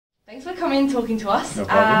Thanks for coming and talking to us. No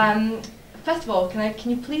problem. First of all, can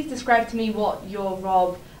you please describe to me what your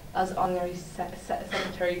role as Honorary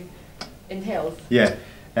Secretary entails? Yeah,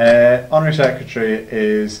 Honorary Secretary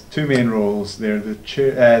is two main roles. They're the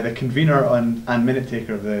the convener and minute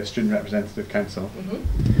taker of the Student Representative Council,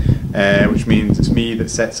 which means it's me that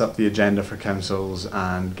sets up the agenda for councils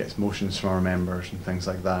and gets motions from our members and things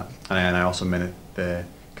like that. And I also minute the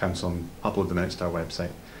council and upload the minutes to our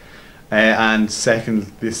website. And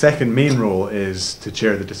the second main role is to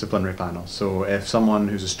chair the disciplinary panel. So if someone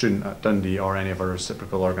who's a student at Dundee or any of our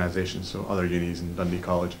reciprocal organisations, so other unis in Dundee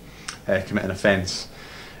College, commit an offence,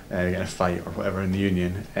 get in a fight or whatever in the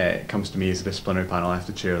union, it comes to me as a disciplinary panel. I have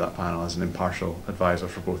to chair that panel as an impartial advisor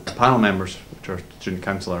for both the panel members, which are student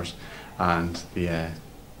councillors, and the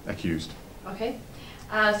accused. Okay.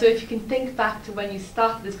 So if you can think back to when you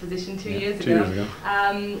started this position 2 years ago. 2 years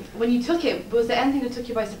ago. When you took it, was there anything that took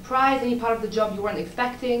you by surprise, any part of the job you weren't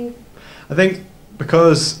expecting? I think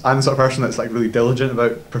because I'm the sort of person that's like really diligent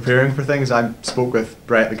about preparing for things, I spoke with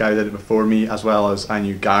Brett, the guy who did it before me, as well as I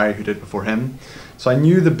knew Gary, who did it before him. So I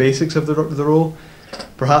knew the basics of the role.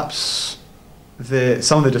 Perhaps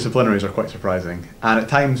some of the disciplinaries are quite surprising, and at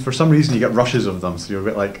times, for some reason, you get rushes of them. So you're a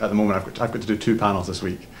bit like, at the moment, I've got to do 2 panels this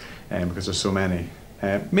week because there's so many.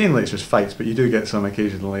 Mainly it's just fights, but you do get some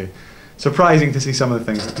occasionally surprising to see some of the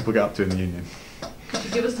things that people get up to in the union. Could you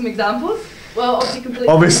give us some examples? Well,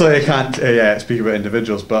 obviously I can't speak about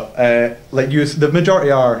individuals, but the majority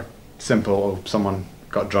are simple. Oh, someone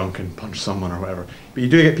got drunk and punched someone or whatever. But you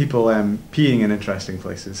do get people peeing in interesting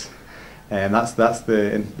places, and that's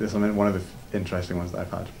one of the interesting ones that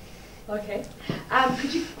I've had. Okay.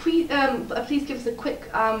 Could you please give us a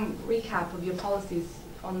quick recap of your policies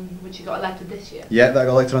on which you got elected this year? Yeah, that I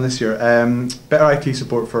got elected on this year. Better IT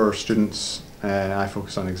support for students. I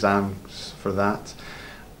focus on exams for that.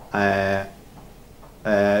 To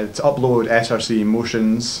upload SRC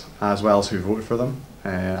motions as well as who voted for them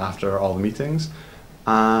after all the meetings,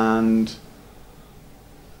 and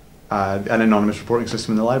an anonymous reporting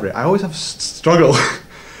system in the library. I always have struggle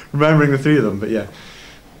remembering the 3 of them, but yeah.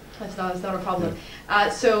 That's not a problem. Yeah.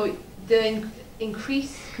 So the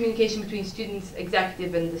increased communication between students,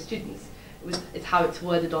 executive, and the students is how it's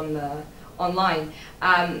worded on the online.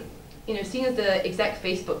 You know, seeing as the exec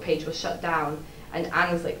Facebook page was shut down and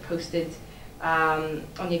Anna's posted on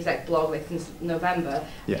the exec blog since November,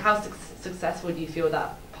 yeah. How successful do you feel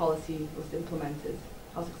that policy was implemented?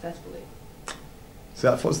 How successfully?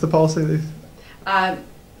 So what's the policy?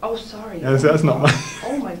 Oh, sorry. Yeah, that's not mine.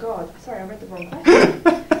 Oh my God! Sorry, I read the wrong question.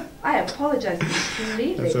 I apologise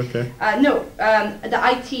completely. That's okay. No, the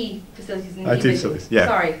IT facilities in IT facilities, yeah.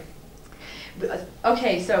 Sorry.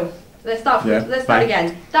 Okay, so let's start. Let's start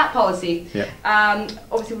again. That policy. Yeah.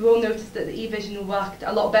 Obviously, we all noticed that the e-vision worked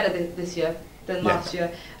a lot better this year than last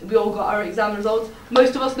year. We all got our exam results.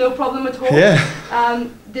 Most of us, no problem at all. Yeah.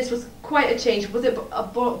 This was quite a change. Was it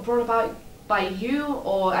brought about by you,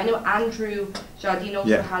 or I know Andrew Jardine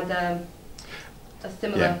also had a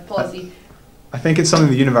similar policy? I think it's something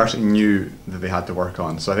the university knew that they had to work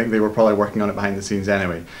on, so I think they were probably working on it behind the scenes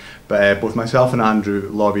anyway. But both myself and Andrew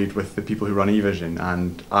lobbied with the people who run eVision,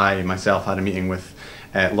 and I myself had a meeting with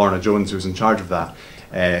Lorna Jones, who's in charge of that,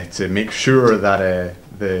 to make sure that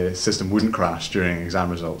the system wouldn't crash during exam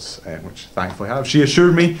results, which thankfully have. She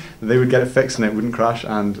assured me that they would get it fixed and it wouldn't crash,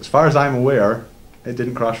 and as far as I'm aware, it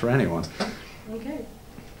didn't crash for anyone. Okay,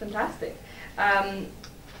 fantastic.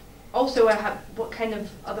 Also, what kind of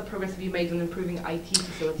other progress have you made on improving IT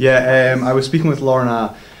facilities? Yeah, I was speaking with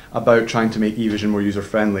Lorna about trying to make eVision more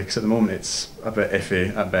user-friendly, because at the moment it's a bit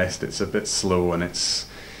iffy at best. It's a bit slow and it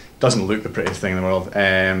doesn't look the prettiest thing in the world.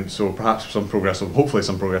 So perhaps hopefully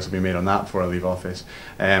some progress will be made on that before I leave office.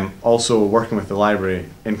 Also working with the library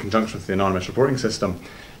in conjunction with the anonymous reporting system.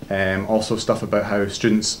 Also stuff about how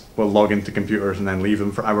students will log into computers and then leave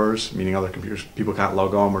them for hours, meaning other people can't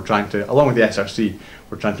log on. We're trying to, along with the SRC,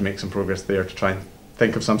 we're trying to make some progress there to try and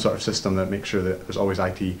think of some sort of system that makes sure that there's always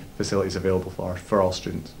IT facilities available for all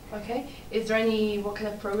students. Okay. What kind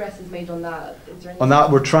of progress is made on that? On that,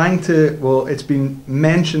 we're trying to, well, it's been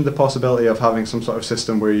mentioned the possibility of having some sort of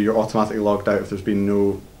system where you're automatically logged out if there's been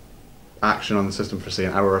no action on the system for say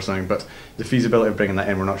an hour or something, but the feasibility of bringing that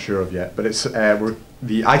in we're not sure of yet. But it's the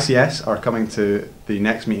ICS are coming to the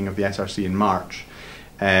next meeting of the SRC in March,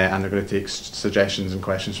 and they're going to take suggestions and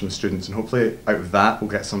questions from the students, and hopefully out of that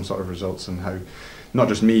we'll get some sort of results on how not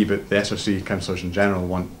just me but the SRC councillors in general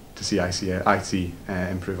want to see IT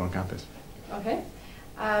improve on campus. Okay.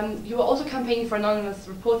 You were also campaigning for an anonymous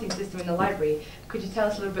reporting system in the library. Could you tell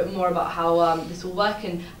us a little bit more about how this will work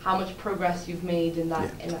and how much progress you've made in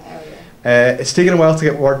that area? It's taken a while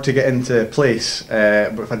to get into place,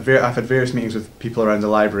 but I've had various meetings with people around the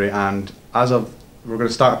library, and we're going to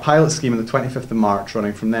start a pilot scheme on the 25th of March,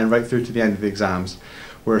 running from then right through to the end of the exams,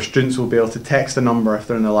 where students will be able to text a number if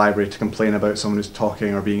they're in the library to complain about someone who's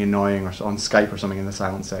talking or being annoying or on Skype or something in the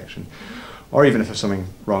silent section. Or even if there's something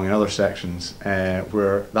wrong in other sections,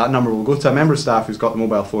 where that number will go to a member of staff who's got the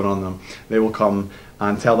mobile phone on them. They will come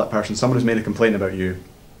and tell that person, someone has made a complaint about you,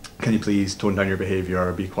 can you please tone down your behaviour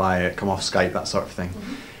or be quiet, come off Skype, that sort of thing.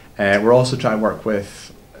 We're also trying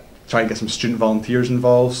to get some student volunteers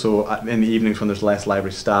involved, so in the evenings when there's less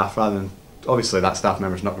library staff, rather than, obviously that staff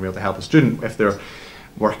member's not going to be able to help a student if they're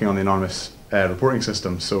working on the anonymous reporting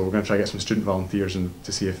system, so we're going to try to get some student volunteers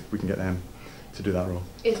to see if we can get them to do that role.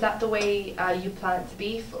 Is that the way you plan it to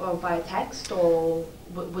be, or via text, or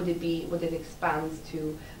would it expand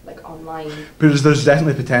to like online? There's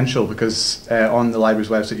definitely potential, because on the library's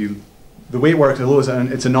website, the way it works, although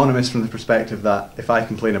it's anonymous from the perspective that if I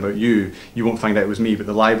complain about you, you won't find out it was me, but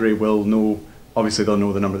the library will know. Obviously, they'll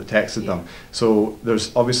know the number that texted them. So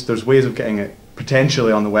there's ways of getting it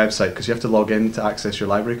potentially on the website, because you have to log in to access your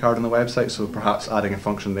library card on the website. So perhaps adding a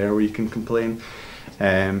function there where you can complain.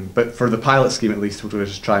 But for the pilot scheme, at least, we're going to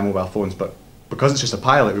just try mobile phones. But because it's just a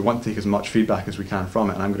pilot, we want to take as much feedback as we can from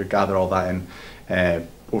it, and I'm going to gather all that in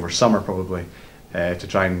over summer probably to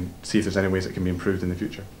try and see if there's any ways it can be improved in the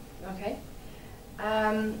future. Okay.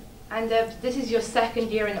 And this is your second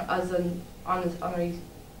year as an honorary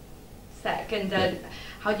sec, and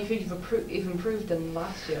how do you feel you've improved than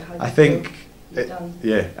last year? I think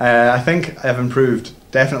I've improved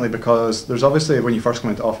definitely, because there's obviously, when you first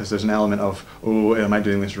come into office, there's an element of, oh, am I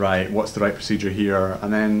doing this right? What's the right procedure here?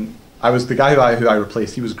 And then the guy who I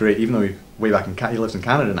replaced, he was great, even though he lives in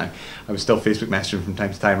Canada now. I was still Facebook messaging from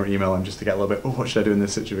time to time or email him just to get a little bit, oh, what should I do in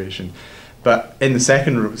this situation? But in the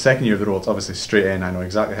second year of the role, it's obviously straight in. I know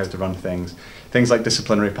exactly how to run things. Things like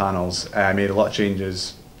disciplinary panels. I made a lot of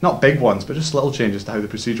changes, not big ones, but just little changes to how the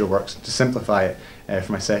procedure works to simplify it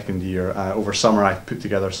for my second year. Over summer, I put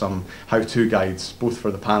together some how-to guides, both for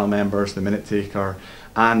the panel members, the minute taker,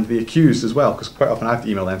 and the accused as well, because quite often I have to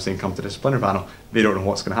email them saying, come to disciplinary panel. They don't know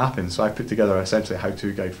what's going to happen. So I put together essentially a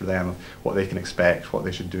how-to guide for them of what they can expect, what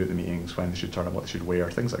they should do at the meetings, when they should turn up, what they should wear,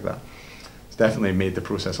 things like that. It's definitely made the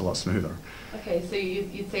process a lot smoother. Okay, so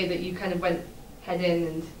you'd say that you kind of went head in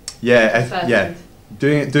and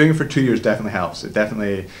doing it for 2 years definitely helps.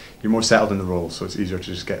 You're more settled in the role, so it's easier to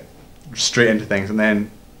just get straight into things. And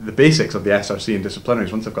then the basics of the SRC and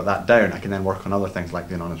disciplinaries, once I've got that down, I can then work on other things like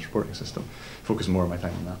the anonymous reporting system. Focus more of my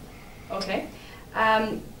time on that. Okay.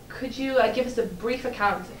 Could you give us a brief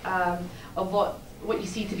account of what you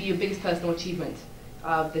see to be your biggest personal achievement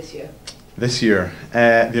this year? This year,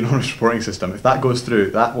 the anonymous reporting system, if that goes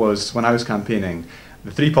through, that was, when I was campaigning,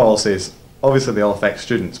 the three policies, obviously they all affect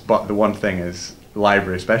students, but the one thing is the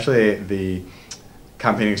library, especially the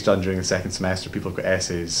campaigning's done during the second semester, people have got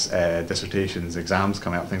essays, dissertations, exams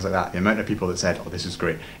coming out, things like that. The amount of people that said, oh, this is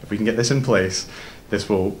great. If we can get this in place, this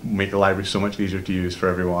will make the library so much easier to use for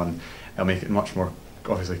everyone. It'll make it much more,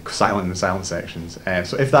 obviously, silent in the silent sections.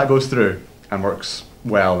 So if that goes through and works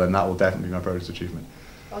well, then that will definitely be my proudest achievement.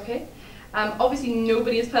 Okay. Obviously,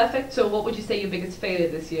 nobody is perfect, so what would you say your biggest failure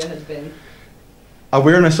this year has been?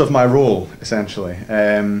 Awareness of my role, essentially.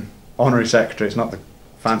 Honorary Secretary, it's not the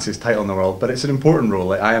fanciest title in the world, but it's an important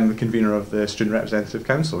role. I am the convener of the Student Representative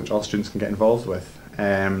Council, which all students can get involved with.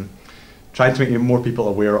 Trying to make more people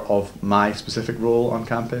aware of my specific role on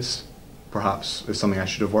campus, perhaps, is something I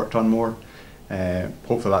should have worked on more.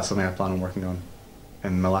 Hopefully that's something I plan on working on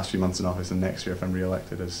in my last few months in office and next year if I'm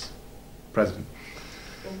re-elected as President.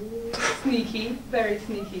 Ooh, sneaky, very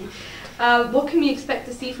sneaky. What can we expect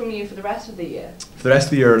to see from you for the rest of the year? For the rest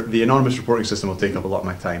of the year, the anonymous reporting system will take up a lot of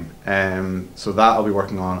my time. So that I'll be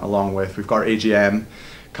working on, along with, we've got our AGM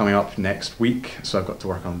coming up next week, so I've got to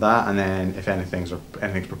work on that, and then if anything's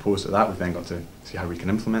proposed at that, we've then got to see how we can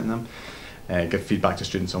implement them, give feedback to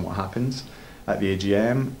students on what happens at the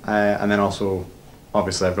AGM, and then also,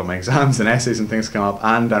 obviously I've got my exams and essays and things come up,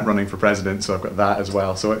 and I'm running for president, so I've got that as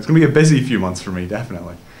well. So it's going to be a busy few months for me,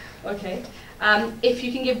 definitely. Okay. If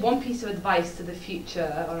you can give one piece of advice to the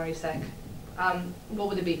future Honorary Sec, what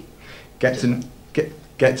would it be? Get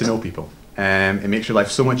to know people. It makes your life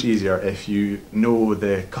so much easier if you know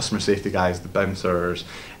the customer safety guys, the bouncers,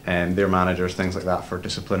 and their managers, things like that for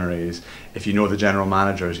disciplinaries. If you know the general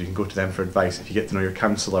managers, you can go to them for advice. If you get to know your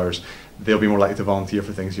counsellors, they'll be more likely to volunteer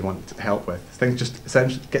for things you want help with. Things just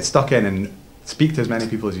essentially get stuck in and speak to as many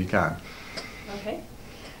people as you can. Okay.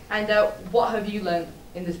 And what have you learned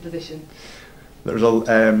in this position? There's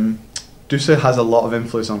DUSA has a lot of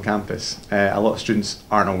influence on campus. A lot of students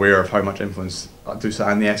aren't aware of how much influence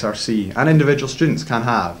DUSA and the SRC and individual students can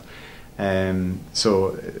have.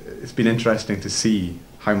 So it's been interesting to see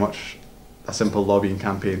how much a simple lobbying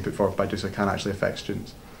campaign put forward by DUSA can actually affect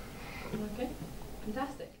students. Okay,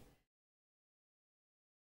 fantastic.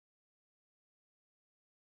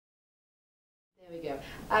 There we go.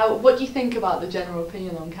 What do you think about the general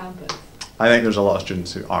opinion on campus? I think there's a lot of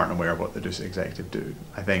students who aren't aware of what the DUSA executive do.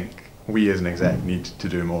 I think we as an exec need to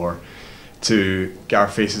do more to get our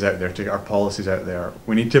faces out there, to get our policies out there.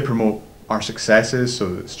 We need to promote our successes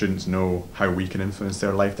so that students know how we can influence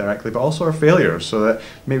their life directly, but also our failures so that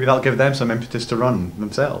maybe that'll give them some impetus to run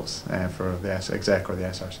themselves for the exec or the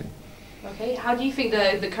SRC. Okay, how do you think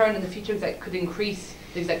the current and the future exec could increase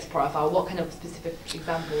the exec's profile? What kind of specific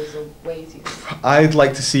examples or ways you think? I'd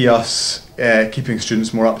like to see us keeping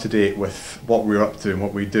students more up to date with what we're up to and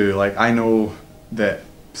what we do. Like, I know that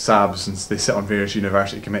SABs, since they sit on various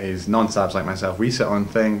university committees, non-SABs like myself, we sit on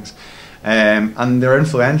things and they're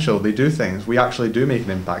influential, they do things. We actually do make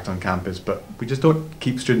an impact on campus, but we just don't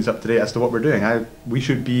keep students up to date as to what we're doing. We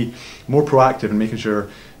should be more proactive in making sure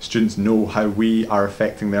students know how we are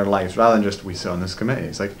affecting their lives, rather than just we sit on this committee.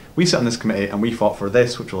 It's like, we sit on this committee and we fought for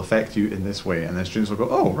this, which will affect you in this way, and then students will go,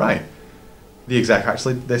 oh right, the exec,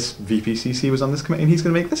 actually this VPCC was on this committee and he's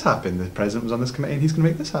going to make this happen, the president was on this committee and he's going to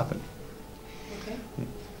make this happen. Okay.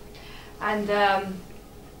 And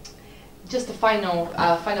just a final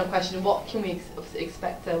question, what can we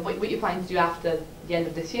expect, what are you planning to do after the end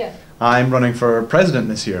of this year? I'm running for president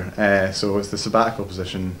this year, so it's the sabbatical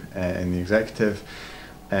position in the executive.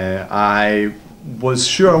 I was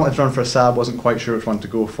sure I wanted to run for a SAB, wasn't quite sure which one to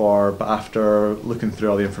go for, but after looking through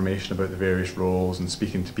all the information about the various roles and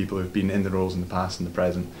speaking to people who've been in the roles in the past and the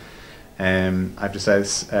present, I've decided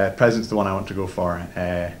president's the one I want to go for.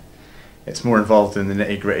 It's more involved in the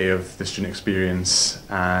nitty-gritty of the student experience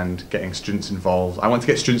and getting students involved. I want to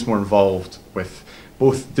get students more involved with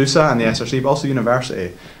both DUSA and the SRC, but also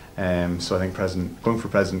university. So I think going for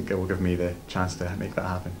president will give me the chance to make that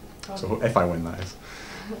happen. Okay. So if I win, that is.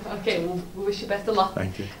 Okay, well, we wish you best of luck.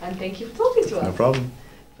 Thank you. And thank you for talking to us. No problem.